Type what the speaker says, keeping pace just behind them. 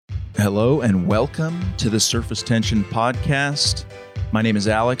Hello and welcome to the Surface Tension Podcast. My name is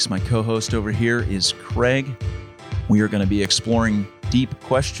Alex. My co-host over here is Craig. We are going to be exploring deep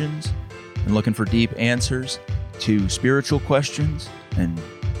questions and looking for deep answers to spiritual questions and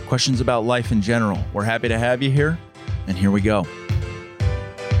questions about life in general. We're happy to have you here, and here we go.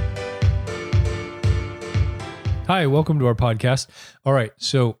 Hi, welcome to our podcast. All right,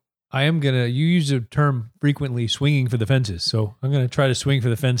 so you use the term frequently, swinging for the fences. So I'm going to try to swing for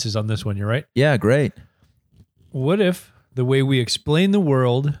the fences on this one. You're right? Yeah, great. What if the way we explain the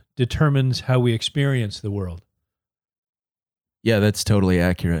world determines how we experience the world? Yeah, that's totally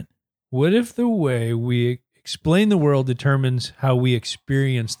accurate. What if the way we explain the world determines how we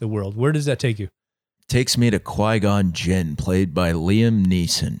experience the world? Where does that take you? Takes me to Qui-Gon Jinn, played by Liam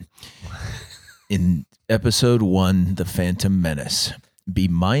Neeson, in Episode 1, The Phantom Menace. Be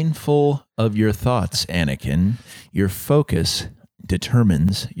mindful of your thoughts, Anakin. Your focus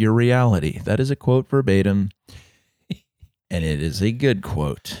determines your reality. That is a quote verbatim, and it is a good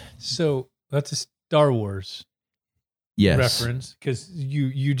quote. So that's a Star Wars reference, because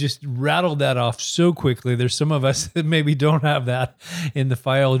you just rattled that off so quickly. There's some of us that maybe don't have that in the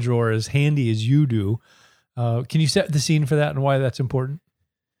file drawer as handy as you do. Can you set the scene for that and why that's important?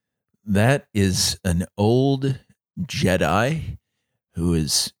 That is an old Jedi who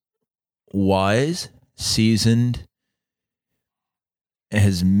is wise, seasoned,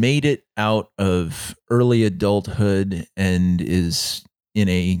 has made it out of early adulthood and is in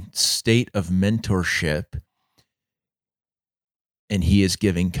a state of mentorship. And he is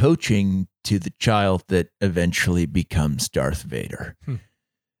giving coaching to the child that eventually becomes Darth Vader,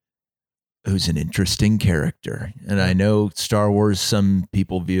 who's an interesting character. And I know Star Wars, some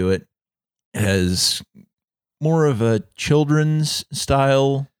people view it as more of a children's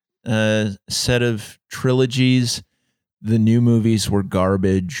style set of trilogies. The new movies were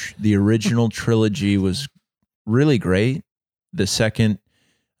garbage. The original trilogy was really great. The second,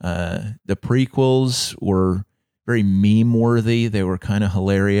 the prequels were very meme-worthy. They were kind of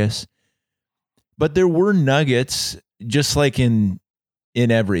hilarious. But there were nuggets, just like in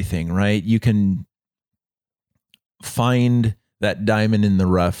everything, right? You can find that diamond in the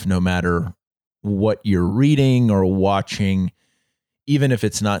rough no matter what you're reading or watching. Even if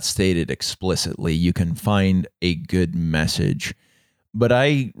it's not stated explicitly, you can find a good message. But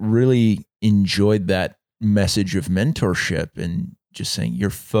I really enjoyed that message of mentorship and just saying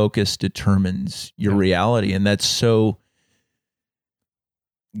your focus determines your reality. And that's so,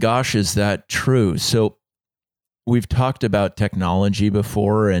 gosh, is that true? So we've talked about technology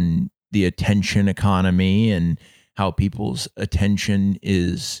before and the attention economy and how people's attention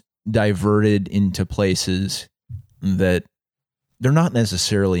is diverted into places that they're not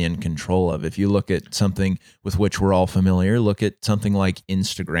necessarily in control of. If you look at something with which we're all familiar, look at something like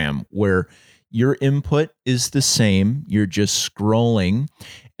Instagram, where your input is the same. You're just scrolling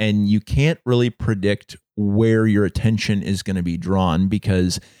and you can't really predict where your attention is going to be drawn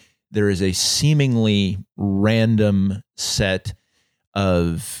because there is a seemingly random set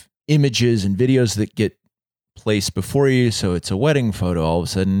of images and videos that get placed before you. So it's a wedding photo. All of a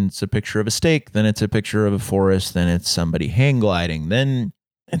sudden it's a picture of a steak. Then it's a picture of a forest. Then it's somebody hang gliding. Then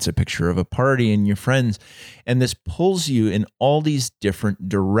it's a picture of a party and your friends. And this pulls you in all these different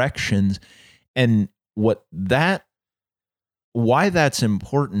directions. And why that's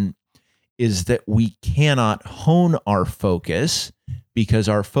important is that we cannot hone our focus because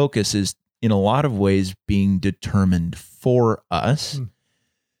our focus is in a lot of ways being determined for us.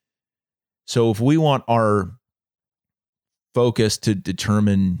 So if we want our focus to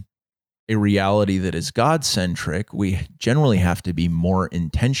determine a reality that is God-centric, we generally have to be more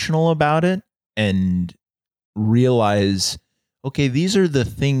intentional about it and realize, okay, these are the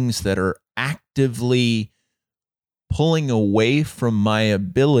things that are actively pulling away from my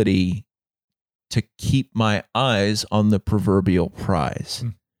ability to keep my eyes on the proverbial prize.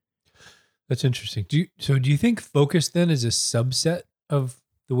 That's interesting. Do you think focus then is a subset of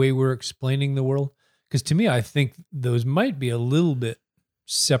the way we're explaining the world? Because to me, I think those might be a little bit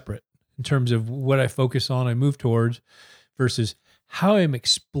separate in terms of what I focus on, I move towards, versus how I'm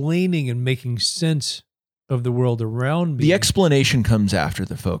explaining and making sense of the world around me. The explanation comes after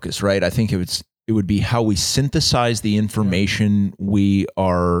the focus, right? I think it would be how we synthesize the information we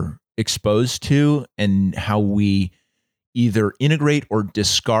are exposed to and how we either integrate or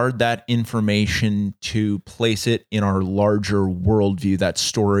discard that information to place it in our larger worldview, that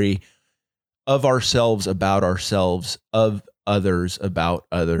story of ourselves, about ourselves, of others, about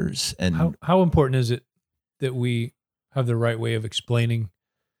others. And how important is it that we have the right way of explaining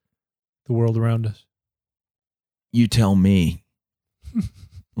the world around us? You tell me.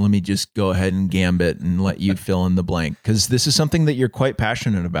 let me just go ahead and gambit and let you fill in the blank, because this is something that you're quite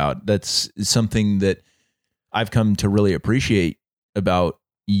passionate about. That's something that I've come to really appreciate about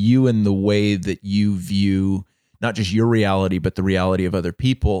you and the way that you view not just your reality, but the reality of other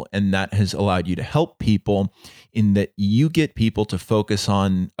people. And that has allowed you to help people in that you get people to focus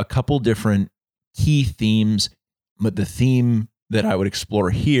on a couple different key themes. But the theme that I would explore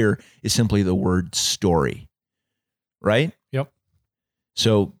here is simply the word story, right? Yep.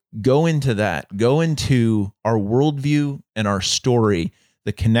 So go into that, go into our worldview and our story,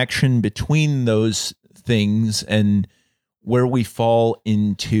 the connection between those things and where we fall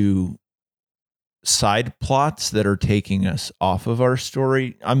into side plots that are taking us off of our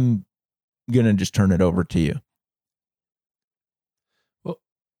story. I'm going to just turn it over to you. Well,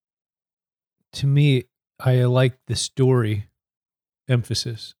 to me, I like the story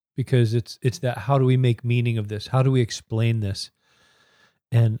emphasis because it's that, how do we make meaning of this? How do we explain this?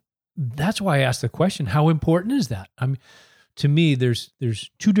 And that's why I asked the question, how important is that? I mean, to me, there's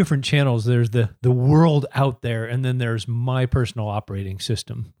two different channels. There's the world out there, and then there's my personal operating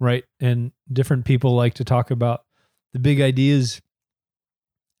system, right? And different people like to talk about the big ideas.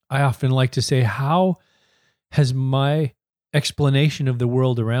 I often like to say, how has my explanation of the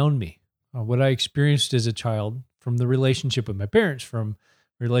world around me, what I experienced as a child, from the relationship with my parents, from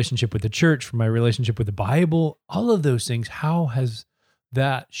relationship with the church, from my relationship with the Bible, all of those things, how has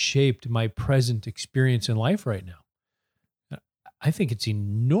that shaped my present experience in life right now? I think it's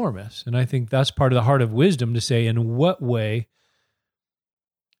enormous. And I think that's part of the heart of wisdom, to say, in what way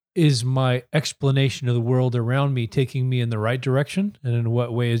is my explanation of the world around me taking me in the right direction? And in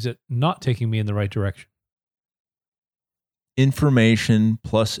what way is it not taking me in the right direction? Information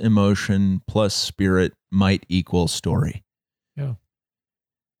plus emotion plus spirit might equal story. Yeah.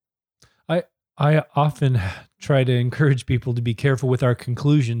 I often try to encourage people to be careful with our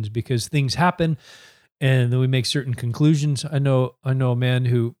conclusions, because things happen and then we make certain conclusions. I know a man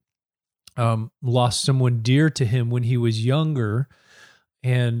who lost someone dear to him when he was younger,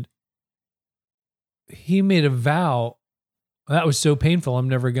 and he made a vow that was so painful, I'm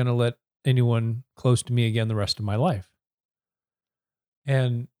never going to let anyone close to me again the rest of my life.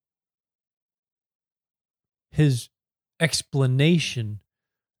 And his explanation,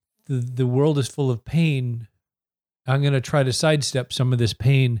 the world is full of pain, I'm going to try to sidestep some of this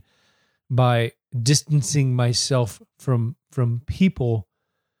pain by distancing myself from people,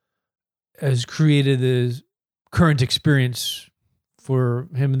 has created this current experience for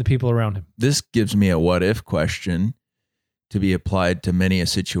him and the people around him. This gives me a what if question to be applied to many a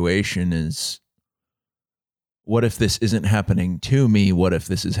situation is, what if this isn't happening to me? What if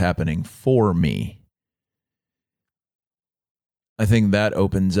this is happening for me? I think that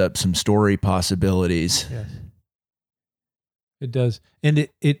opens up some story possibilities. Yes. It does. And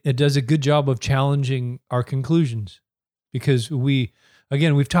it does a good job of challenging our conclusions, because we've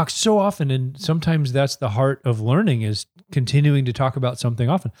talked so often, and sometimes that's the heart of learning, is continuing to talk about something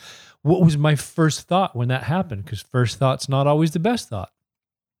often. What was my first thought when that happened? Because first thought's not always the best thought.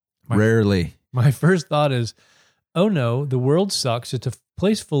 Rarely. My first thought is, oh no, the world sucks. It's a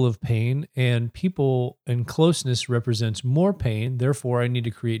place full of pain, and people and closeness represents more pain. Therefore, I need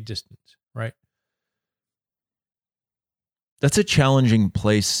to create distance, right? That's a challenging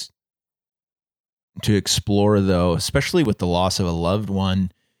place to explore, though, especially with the loss of a loved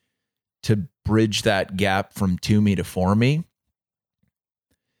one, to bridge that gap from to me to for me.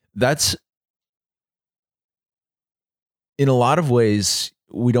 That's, in a lot of ways,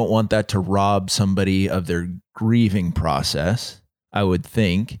 we don't want that to rob somebody of their grieving process, I would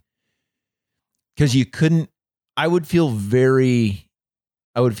think. Because I would feel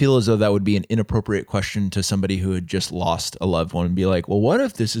as though that would be an inappropriate question to somebody who had just lost a loved one, and be like, well, what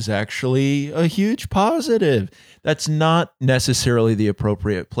if this is actually a huge positive? That's not necessarily the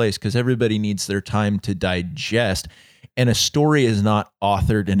appropriate place, because everybody needs their time to digest. And a story is not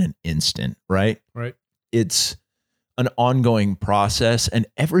authored in an instant, right? Right. It's an ongoing process, and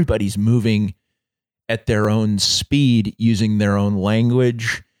everybody's moving at their own speed, using their own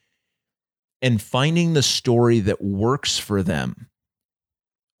language, and finding the story that works for them.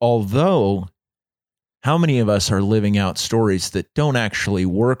 Although, how many of us are living out stories that don't actually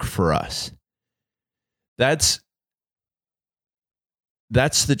work for us? That's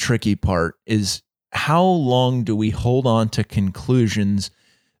the tricky part, is how long do we hold on to conclusions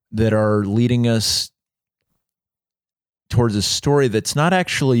that are leading us towards a story that's not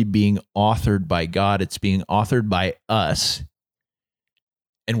actually being authored by God, it's being authored by us.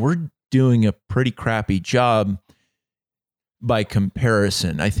 And we're doing a pretty crappy job by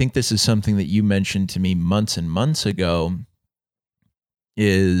comparison. I think this is something that you mentioned to me months and months ago,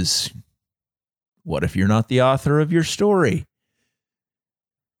 is, what if you're not the author of your story?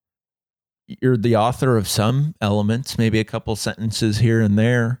 You're the author of some elements, maybe a couple sentences here and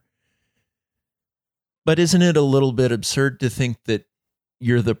there. But isn't it a little bit absurd to think that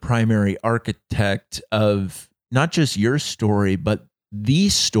you're the primary architect of not just your story, but the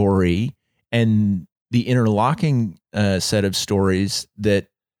story and the interlocking set of stories that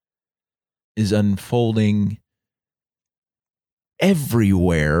is unfolding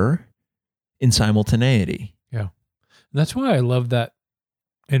everywhere in simultaneity? Yeah. And that's why I love that,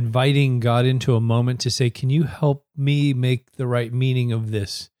 inviting God into a moment to say, can you help me make the right meaning of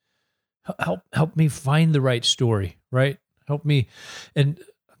this? Help me find the right story, right? Help me. And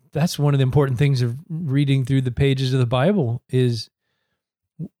that's one of the important things of reading through the pages of the Bible, is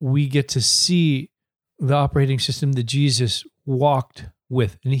we get to see the operating system that Jesus walked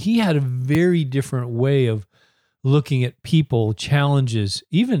with. And he had a very different way of looking at people, challenges,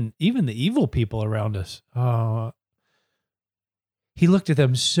 even the evil people around us. He looked at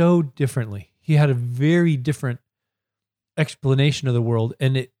them so differently. He had a very different explanation of the world,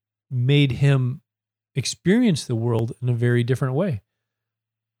 and it made him experience the world in a very different way.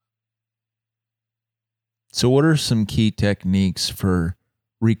 So what are some key techniques for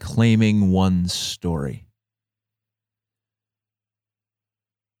reclaiming one's story?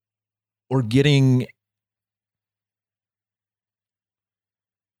 Or getting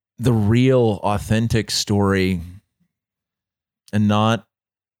the real, authentic story and not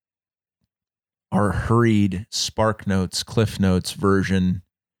our hurried Spark Notes, Cliff Notes version.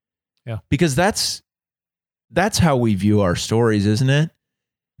 Yeah. Because that's how we view our stories, isn't it?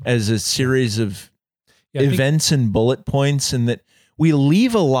 As a series of events and bullet points, and that we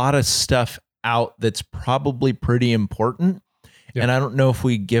leave a lot of stuff out that's probably pretty important. Yeah. And I don't know if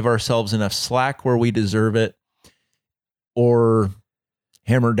we give ourselves enough slack where we deserve it, or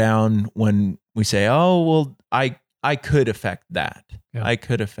hammer down when we say, oh, well, I could affect that. Yeah. I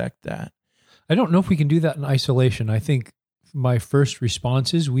could affect that. I don't know if we can do that in isolation. I think my first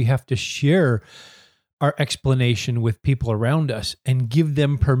response is we have to share our explanation with people around us and give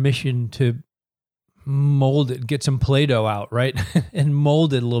them permission to mold it, get some Play-Doh out, right? And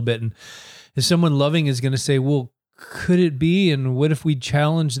mold it a little bit. And if someone loving is going to say, well, could it be? And what if we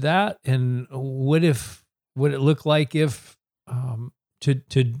challenge that? And what it look like if,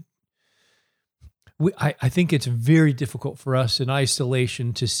 I think it's very difficult for us in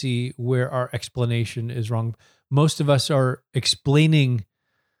isolation to see where our explanation is wrong. Most of us are explaining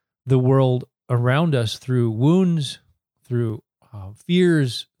the world around us through wounds, through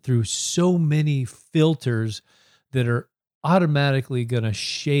fears, through so many filters that are automatically going to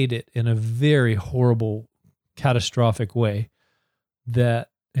shade it in a very horrible, catastrophic way, that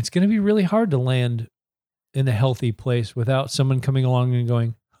it's going to be really hard to land in a healthy place without someone coming along and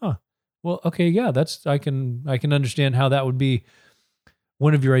going, well, okay, yeah, I can understand how that would be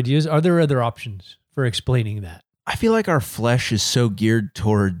one of your ideas. Are there other options for explaining that? I feel like our flesh is so geared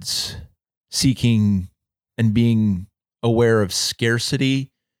towards seeking and being aware of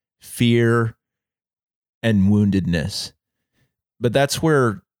scarcity, fear, and woundedness. But that's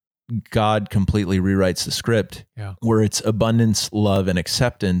where God completely rewrites the script, where it's abundance, love, and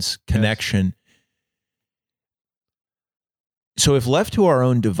acceptance, connection. Yes. So if left to our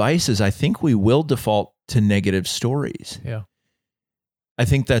own devices, I think we will default to negative stories. Yeah. I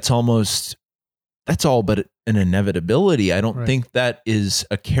think that's all but an inevitability. I don't think that is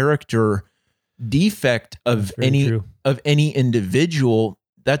a character defect of any individual.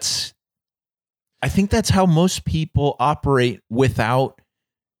 I think that's how most people operate without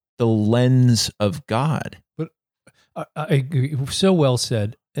the lens of God. But I agree. So well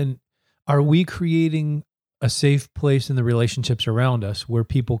said. And are we creating a safe place in the relationships around us where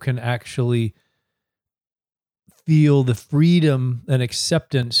people can actually feel the freedom and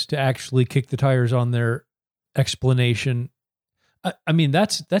acceptance to actually kick the tires on their explanation? I mean,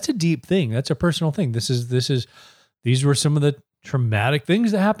 that's a deep thing. That's a personal thing. These were some of the traumatic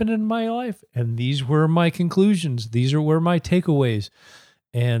things that happened in my life, and these were my conclusions. These were my takeaways.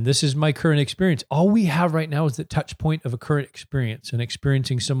 And this is my current experience. All we have right now is the touch point of a current experience, and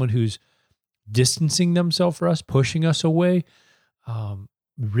experiencing someone who's distancing themselves from us, pushing us away,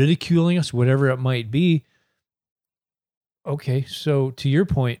 ridiculing us, whatever it might be. Okay, so to your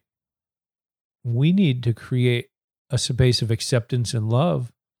point, we need to create a space of acceptance and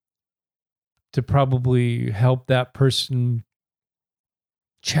love to probably help that person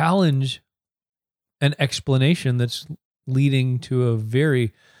challenge an explanation that's leading to a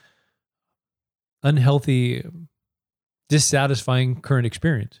very unhealthy, dissatisfying current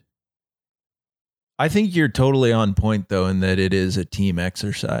experience. I think you're totally on point, though, in that it is a team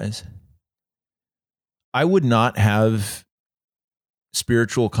exercise. I would not have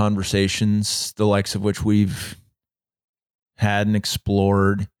spiritual conversations, the likes of which we've had and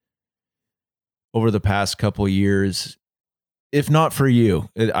explored over the past couple of years, if not for you.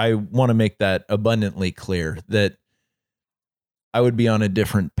 I want to make that abundantly clear that I would be on a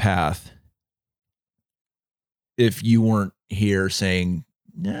different path if you weren't here saying,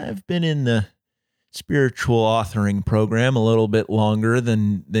 nah, I've been in the spiritual authoring program a little bit longer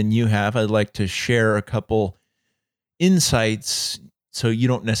than you have. I'd like to share a couple insights so you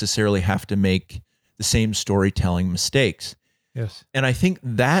don't necessarily have to make the same storytelling mistakes. Yes. And I think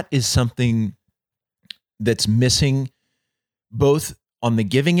that is something that's missing both on the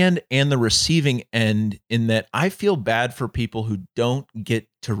giving end and the receiving end, in that I feel bad for people who don't get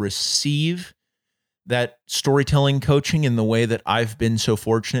to receive that storytelling coaching in the way that I've been so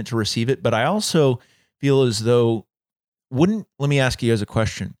fortunate to receive it. But I also feel as though, let me ask you guys a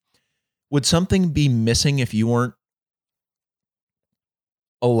question. Would something be missing if you weren't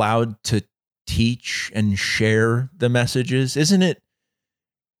allowed to teach and share the messages? Isn't it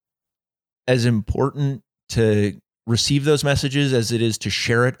as important to receive those messages as it is to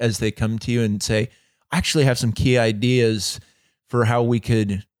share it as they come to you and say, I actually have some key ideas for how we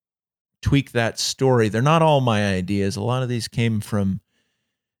could tweak that story? They're not all my ideas. A lot of these came from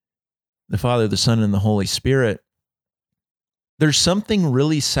the Father, the Son, and the Holy Spirit. There's something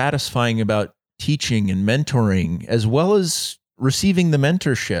really satisfying about teaching and mentoring, as well as receiving the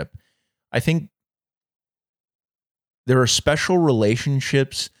mentorship. I think there are special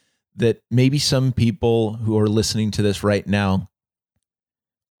relationships that maybe some people who are listening to this right now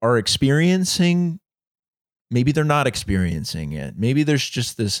are experiencing. Maybe they're not experiencing it. Maybe there's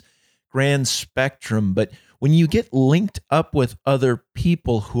just this grand spectrum. But when you get linked up with other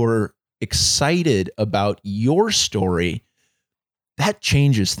people who are excited about your story, that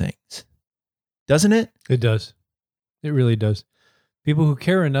changes things, doesn't it? It does. It really does. People who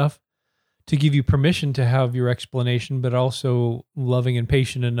care enough to give you permission to have your explanation, but also loving and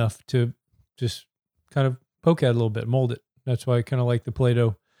patient enough to just kind of poke at it a little bit, mold it. That's why I kind of like the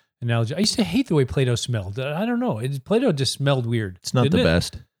Play-Doh analogy. I used to hate the way Play-Doh smelled. I don't know. Play-Doh just smelled weird. It's not the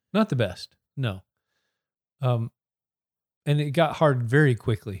best. Not the best. No. And it got hard very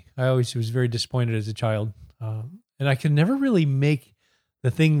quickly. I always was very disappointed as a child. And I could never really make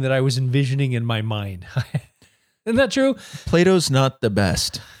the thing that I was envisioning in my mind. Isn't that true? Play-Doh's not the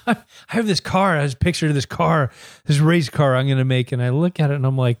best. I have this car. I was picturing this car, this race car I'm going to make. And I look at it and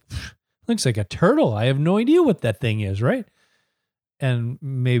I'm like, looks like a turtle. I have no idea what that thing is, right? And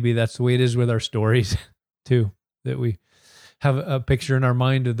maybe that's the way it is with our stories too, that we have a picture in our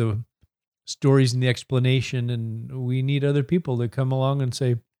mind of the stories and the explanation, and we need other people to come along and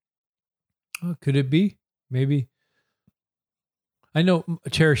say, oh, could it be? Maybe. I know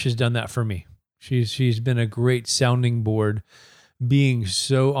Cherish has done that for me. She's been a great sounding board, being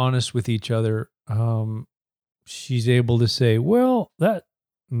so honest with each other. She's able to say, well,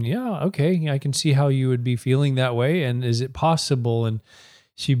 okay, I can see how you would be feeling that way. And is it possible? And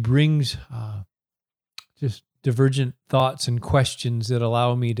she brings just divergent thoughts and questions that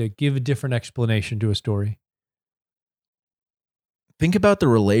allow me to give a different explanation to a story. Think about the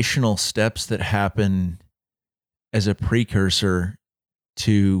relational steps that happen as a precursor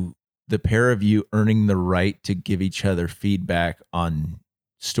to the pair of you earning the right to give each other feedback on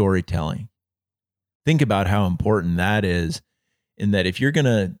storytelling. Think about how important that is, in that if you're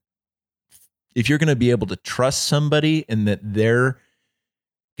going to be able to trust somebody and that they're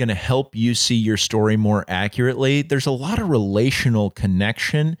going to help you see your story more accurately, there's a lot of relational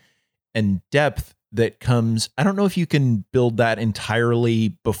connection and depth that comes. I don't know if you can build that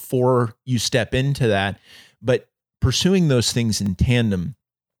entirely before you step into that, but pursuing those things in tandem,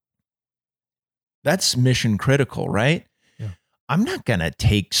 that's mission critical, right? Yeah. I'm not going to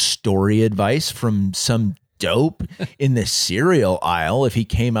take story advice from some dope in the cereal aisle if he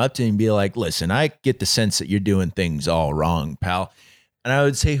came up to me and be like, listen, I get the sense that you're doing things all wrong, pal. And I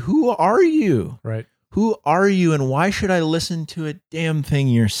would say, who are you? Right. Who are you, and why should I listen to a damn thing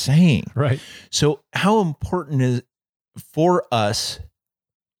you're saying? Right. So how important is for us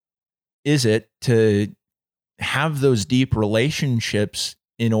is it to have those deep relationships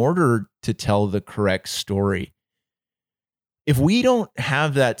in order to tell the correct story? If we don't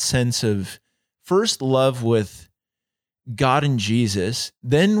have that sense of first love with God and Jesus,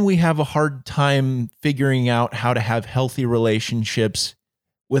 then we have a hard time figuring out how to have healthy relationships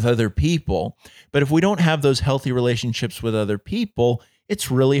with other people. But if we don't have those healthy relationships with other people,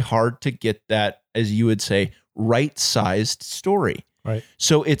 it's really hard to get that, as you would say, right-sized story. Right.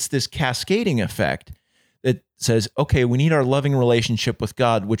 So it's this cascading effect. says, okay, we need our loving relationship with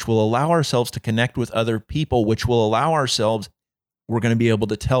God, which will allow ourselves to connect with other people, which will allow ourselves, we're going to be able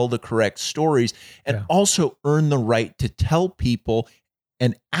to tell the correct stories and also earn the right to tell people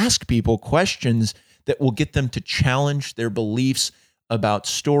and ask people questions that will get them to challenge their beliefs about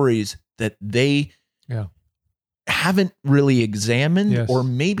stories that they haven't really examined, or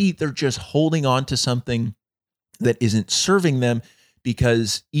maybe they're just holding on to something that isn't serving them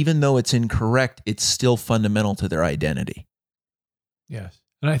because even though it's incorrect, it's still fundamental to their identity. Yes.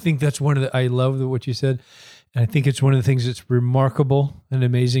 And I think that's I love what you said. And I think it's one of the things that's remarkable and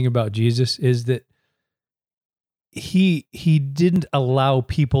amazing about Jesus is that he didn't allow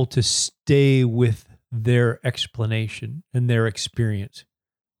people to stay with their explanation and their experience.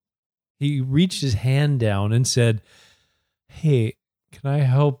 He reached his hand down and said, hey, can I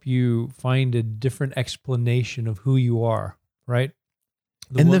help you find a different explanation of who you are, right?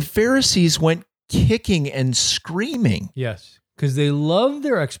 The Pharisees went kicking and screaming. Yes, because they loved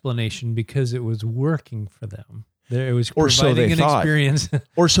their explanation because it was working for them. It was or so they an thought. Experience.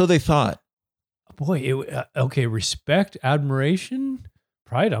 Or so they thought. Boy, okay, respect, admiration,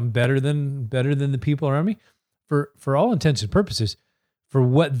 pride. I'm better than the people around me. For all intents and purposes, for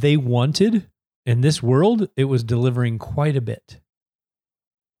what they wanted in this world, it was delivering quite a bit.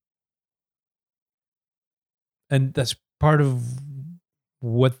 And that's part of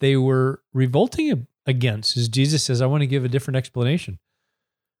what they were revolting against. Is Jesus says, I want to give a different explanation.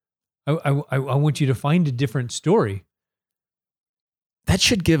 I want you to find a different story. That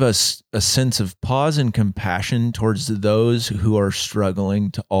should give us a sense of pause and compassion towards those who are struggling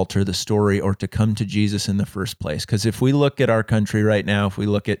to alter the story or to come to Jesus in the first place. Because if we look at our country right now, if we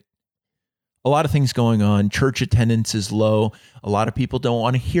look at a lot of things going on, church attendance is low. A lot of people don't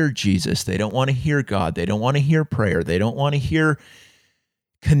want to hear Jesus. They don't want to hear God. They don't want to hear prayer. They don't want to hear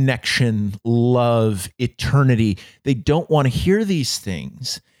connection, love, eternity. They don't want to hear these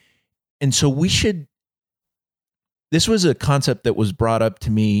things. And so this was a concept that was brought up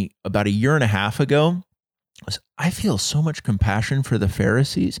to me about a year and a half ago. I feel so much compassion for the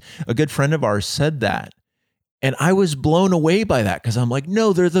Pharisees. A good friend of ours said that. And I was blown away by that because I'm like,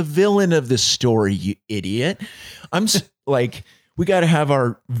 no, they're the villain of this story, you idiot. I'm like, we got to have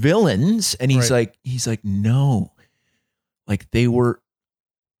our villains. And he's like, no, like they were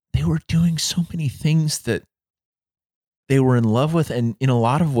doing so many things that they were in love with. And in a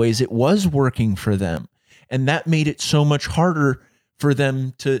lot of ways, it was working for them. And that made it so much harder for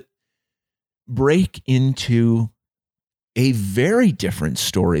them to break into a very different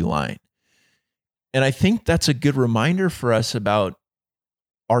storyline. And I think that's a good reminder for us about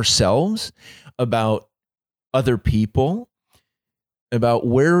ourselves, about other people, about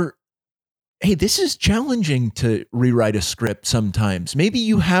hey, this is challenging to rewrite a script sometimes. Maybe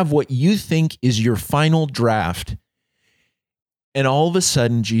you have what you think is your final draft. And all of a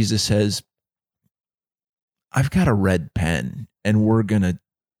sudden, Jesus says, I've got a red pen and we're going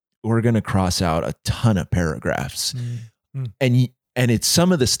to cross out a ton of paragraphs. Mm-hmm. And it's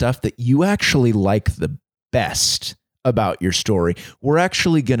some of the stuff that you actually like the best about your story. We're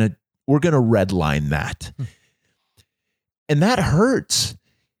going to redline that. Mm-hmm. And that hurts.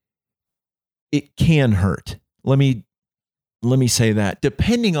 It can hurt. Let me say that,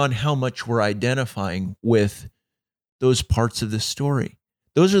 depending on how much we're identifying with those parts of the story.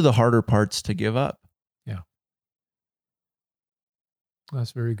 Those are the harder parts to give up.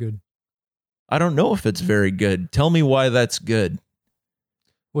 That's very good. I don't know if it's very good. Tell me why that's good.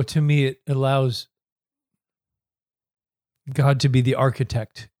 Well, to me, it allows God to be the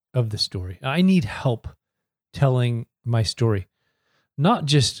architect of the story. I need help telling my story, not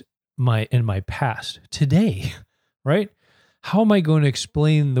just in my past, today, right? How am I going to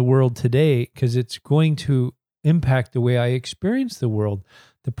explain the world today? Because it's going to impact the way I experience the world.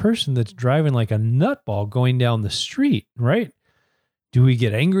 The person that's driving like a nutball going down the street, right? Do we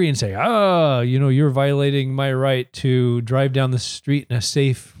get angry and say, you're violating my right to drive down the street in a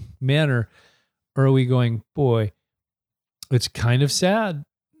safe manner? Or are we going, boy, it's kind of sad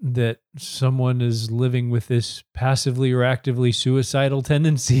that someone is living with this passively or actively suicidal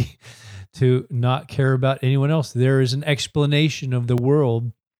tendency to not care about anyone else. There is an explanation of the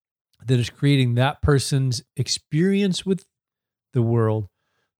world that is creating that person's experience with the world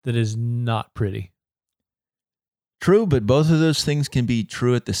that is not pretty. True, but both of those things can be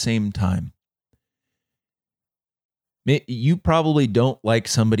true at the same time. You probably don't like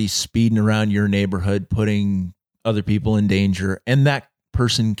somebody speeding around your neighborhood, putting other people in danger, and that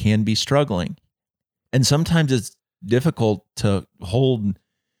person can be struggling. And sometimes it's difficult to hold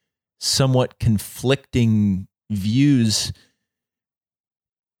somewhat conflicting views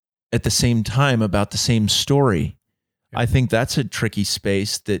at the same time about the same story. Yeah. I think that's a tricky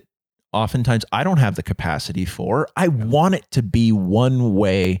space that oftentimes I don't have the capacity for. I want it to be one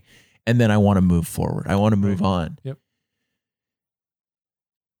way, and then I want to move forward. I want to move on. Yep.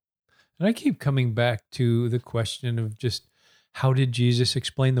 And I keep coming back to the question of just how did Jesus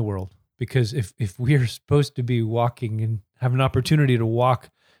explain the world? Because if we are supposed to be walking and have an opportunity to walk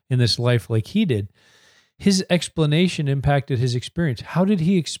in this life like he did, his explanation impacted his experience. How did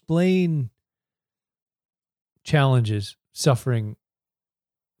he explain challenges, suffering,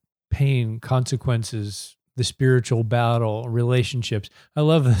 pain, consequences, the spiritual battle, relationships? I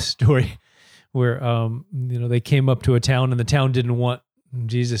love the story where they came up to a town and the town didn't want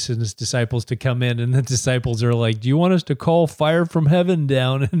Jesus and his disciples to come in, and the disciples are like, "Do you want us to call fire from heaven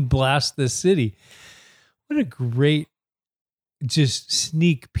down and blast this city?" What a great just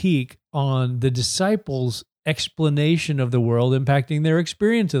sneak peek on the disciples' explanation of the world impacting their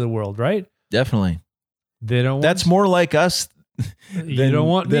experience of the world, right? Definitely. They don't want That's more like us you don't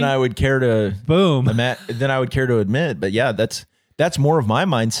want than me? I would care to Boom. than I would care to admit. But yeah, that's more of my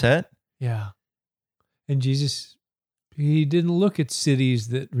mindset. Yeah. And Jesus, he didn't look at cities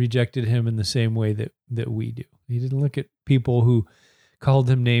that rejected him in the same way that we do. He didn't look at people who called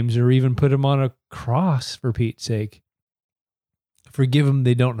him names or even put him on a cross, for Pete's sake. Forgive them,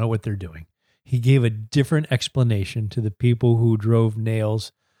 they don't know what they're doing. He gave a different explanation to the people who drove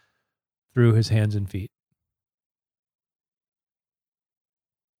nails through his hands and feet.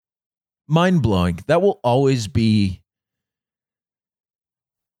 Mind-blowing. That will always be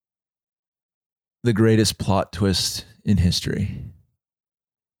the greatest plot twist in history.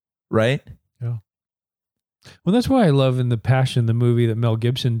 Right? Yeah. Well, that's why I love in The Passion, the movie that Mel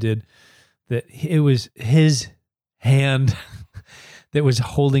Gibson did, that it was his hand that was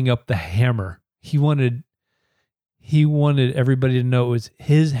holding up the hammer. He wanted everybody to know it was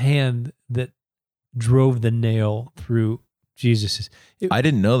his hand that drove the nail through Jesus's. I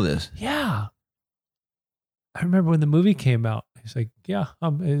didn't know this. Yeah. I remember when the movie came out. He's like, yeah.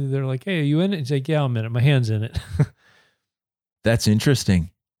 They're like, hey, are you in it? He's like, yeah, I'm in it. My hand's in it. That's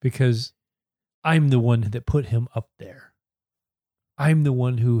interesting. Because I'm the one that put him up there. I'm the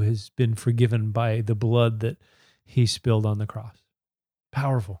one who has been forgiven by the blood that he spilled on the cross.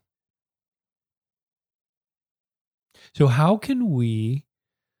 Powerful. So how can we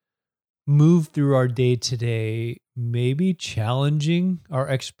move through our day today, maybe challenging our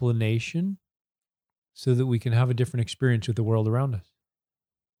explanation so that we can have a different experience with the world around us?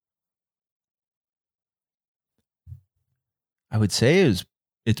 I would say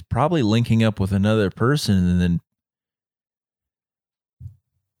it's probably linking up with another person and then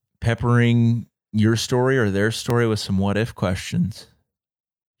peppering your story or their story with some what if questions.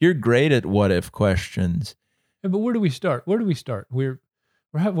 You're great at what if questions. Yeah, but where do we start? We're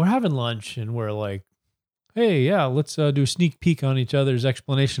having lunch and we're like, hey, yeah, let's do a sneak peek on each other's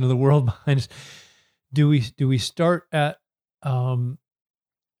explanation of the world behind us. Do we start at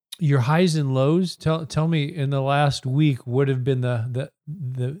your highs and lows? Tell me in the last week what have been the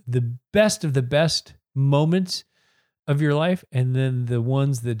best of the best moments of your life, and then the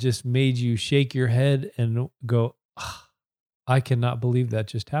ones that just made you shake your head and go, oh, I cannot believe that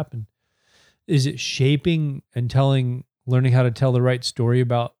just happened. Is it shaping and learning how to tell the right story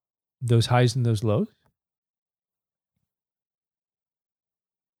about those highs and those lows?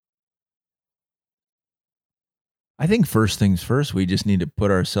 I think first things first, we just need to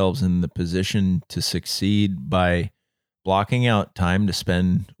put ourselves in the position to succeed by blocking out time to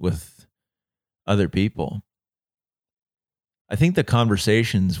spend with other people. I think the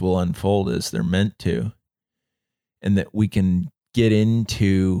conversations will unfold as they're meant to, and that we can get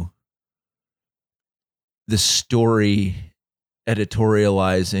into the story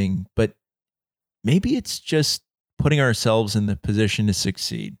editorializing, but maybe it's just putting ourselves in the position to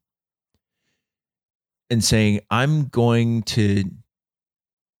succeed and saying, I'm going to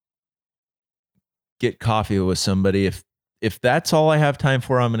get coffee with somebody. If that's all I have time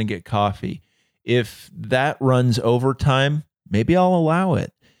for, I'm going to get coffee. If that runs overtime, maybe I'll allow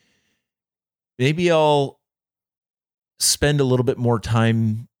it. Maybe I'll spend a little bit more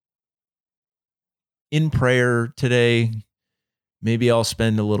time in prayer today. Maybe I'll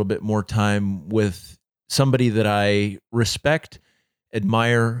spend a little bit more time with somebody that I respect,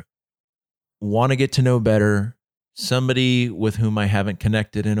 admire, want to get to know better, somebody with whom I haven't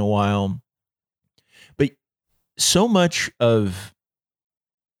connected in a while. But so much of,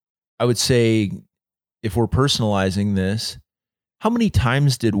 I would say, if we're personalizing this, how many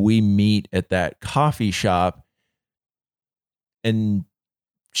times did we meet at that coffee shop and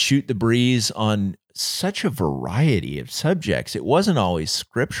shoot the breeze on such a variety of subjects. It wasn't always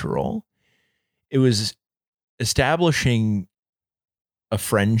scriptural. It was establishing a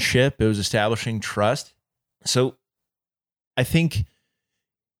friendship. It was establishing trust. So I think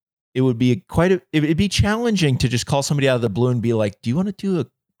it would be it'd be challenging to just call somebody out of the blue and be like, do you want to do a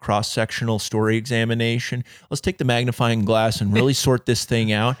cross-sectional story examination? Let's take the magnifying glass and really sort this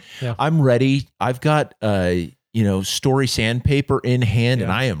thing out. Yeah. I'm ready. I've got, story sandpaper in hand,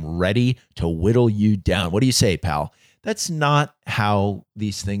 and I am ready to whittle you down. What do you say, pal? That's not how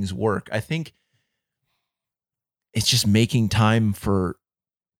these things work. I think it's just making time for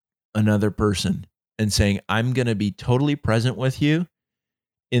another person and saying, I'm going to be totally present with you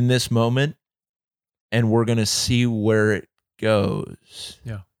in this moment, and we're going to see where it goes.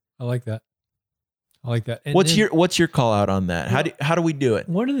 Yeah. I like that. And what's your call out on that? How do we do it?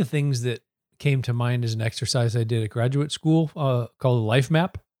 One of the things that came to mind is an exercise I did at graduate school called a life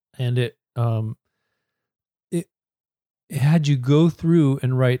map, and it had you go through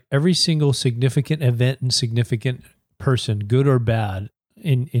and write every single significant event and significant person, good or bad,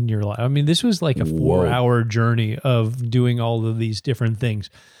 in your life. I mean, this was like a 4-hour journey of doing all of these different things,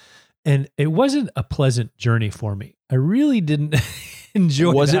 and it wasn't a pleasant journey for me. I really didn't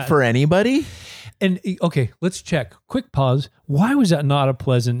enjoy. Was it for anybody? And okay, let's check. Quick pause. Why was that not a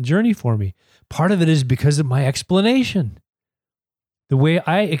pleasant journey for me? Part of it is because of my explanation. The way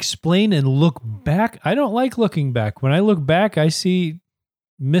I explain and look back, I don't like looking back. When I look back, I see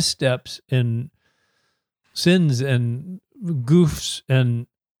missteps and sins and goofs and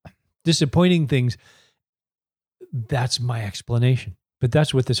disappointing things. That's my explanation. But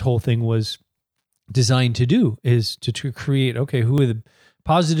that's what this whole thing was designed to do, is to create, okay, who are the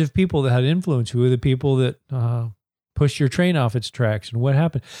positive people that had influence? Who are the people that push your train off its tracks, and what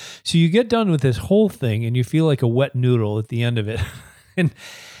happened? So you get done with this whole thing and you feel like a wet noodle at the end of it.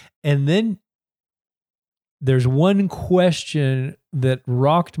 and then there's one question that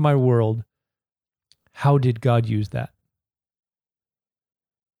rocked my world. How did God use that?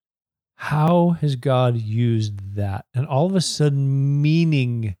 How has God used that? And all of a sudden,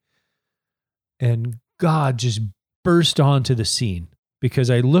 meaning and God just burst onto the scene,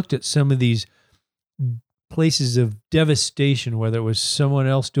 because I looked at some of these places of devastation, whether it was someone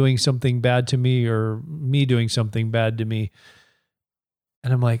else doing something bad to me or me doing something bad to me.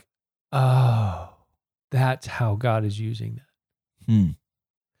 And I'm like, oh, that's how God is using that.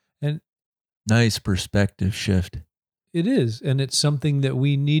 And nice perspective shift. It is. And it's something that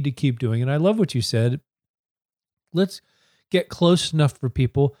we need to keep doing. And I love what you said. Let's get close enough for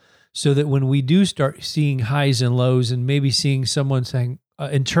people so that when we do start seeing highs and lows, and maybe seeing someone saying,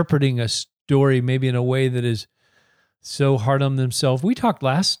 interpreting a story maybe in a way that is so hard on themselves. We talked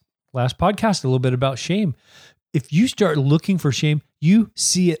last podcast a little bit about shame. If you start looking for shame, you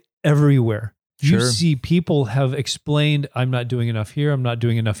see it everywhere. You see people have explained, I'm not doing enough here, I'm not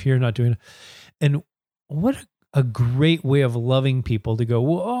doing enough here, not doing enough. And what a great way of loving people to go,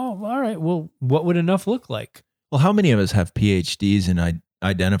 well, oh, all right, well, what would enough look like? Well, how many of us have PhDs in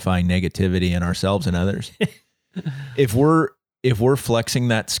identifying negativity in ourselves and others? If we're flexing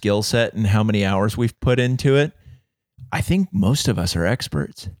that skill set and how many hours we've put into it, I think most of us are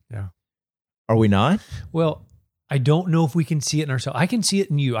experts. Yeah. Are we not? Well, I don't know if we can see it in ourselves. I can see it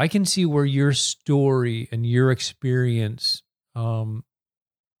in you. I can see where your story and your experience,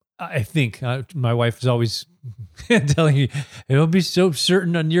 I think my wife is always telling you, it'll be so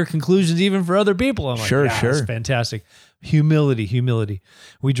certain on your conclusions, even for other people. I'm like, sure. That's fantastic. Humility.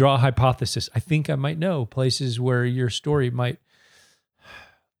 We draw a hypothesis. I think I might know places where your story might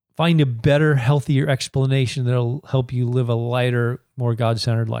find a better, healthier explanation that'll help you live a lighter, more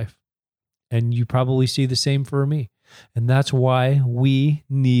God-centered life. And you probably see the same for me. And that's why we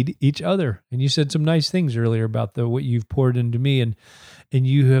need each other. And you said some nice things earlier about what you've poured into me, and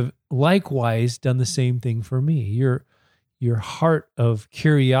you have likewise done the same thing for me. Your heart of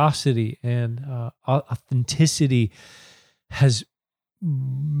curiosity and authenticity has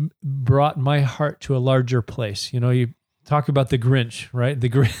brought my heart to a larger place. You know, you talk about the Grinch, right? The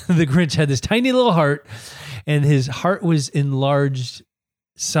Grinch had this tiny little heart, and his heart was enlarged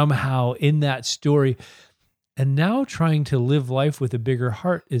somehow in that story. And now trying to live life with a bigger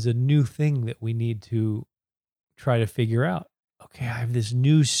heart is a new thing that we need to try to figure out. Okay, I have this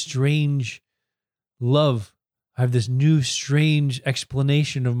new strange love. I have this new strange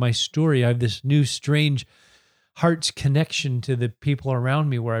explanation of my story. I have this new strange heart's connection to the people around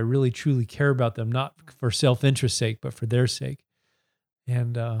me, where I really truly care about them, not for self-interest sake, but for their sake.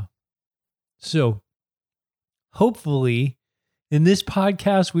 And so hopefully in this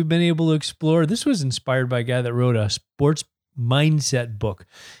podcast, we've been able to explore. This was inspired by a guy that wrote a sports mindset book.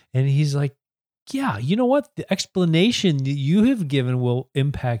 And he's like, yeah, you know what? The explanation that you have given will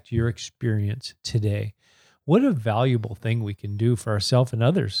impact your experience today. What a valuable thing we can do for ourselves and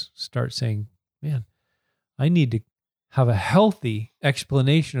others. Start saying, man, I need to have a healthy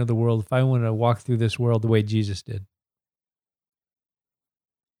explanation of the world if I want to walk through this world the way Jesus did.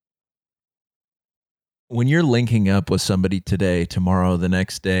 When you're linking up with somebody today, tomorrow, the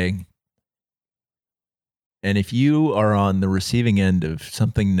next day, and if you are on the receiving end of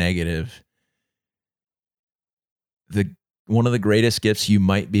something negative, one of the greatest gifts you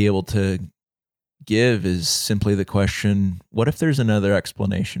might be able to give is simply the question, what if there's another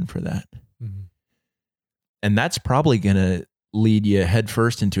explanation for that? Mm-hmm. And that's probably going to lead you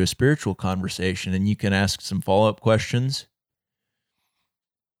headfirst into a spiritual conversation, and you can ask some follow-up questions.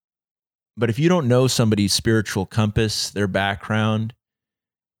 But if you don't know somebody's spiritual compass, their background,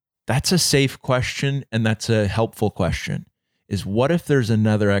 that's a safe question, and that's a helpful question, is what if there's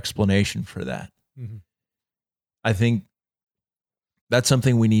another explanation for that? Mm-hmm. I think that's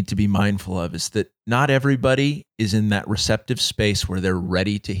something we need to be mindful of, is that not everybody is in that receptive space where they're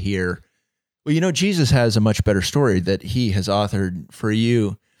ready to hear, well, Jesus has a much better story that he has authored for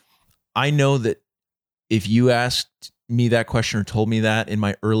you. I know that if you asked me that question or told me that in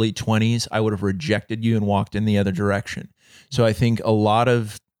my early 20s, I would have rejected you and walked in the other direction. So I think a lot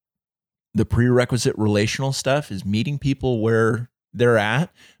of the prerequisite relational stuff is meeting people where they're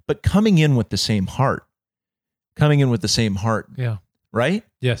at, but coming in with the same heart. Yeah. Right?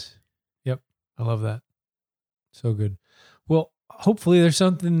 Yes. Yep. I love that. So good. Well, hopefully there's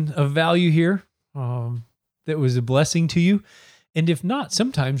something of value here that was a blessing to you. And if not,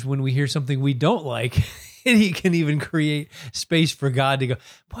 sometimes when we hear something we don't like, it can even create space for God to go,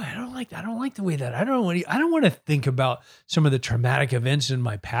 boy, I don't like the way that, I don't want to think about some of the traumatic events in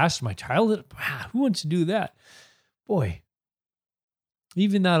my past, my childhood. Who wants to do that? Boy,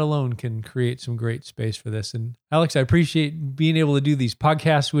 even that alone can create some great space for this. And Alex, I appreciate being able to do these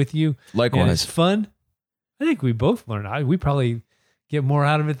podcasts with you. Likewise. And it's fun. I think we both learn. We probably get more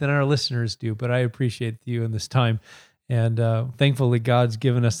out of it than our listeners do, but I appreciate you in this time. And thankfully, God's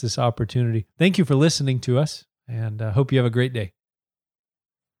given us this opportunity. Thank you for listening to us, and hope you have a great day.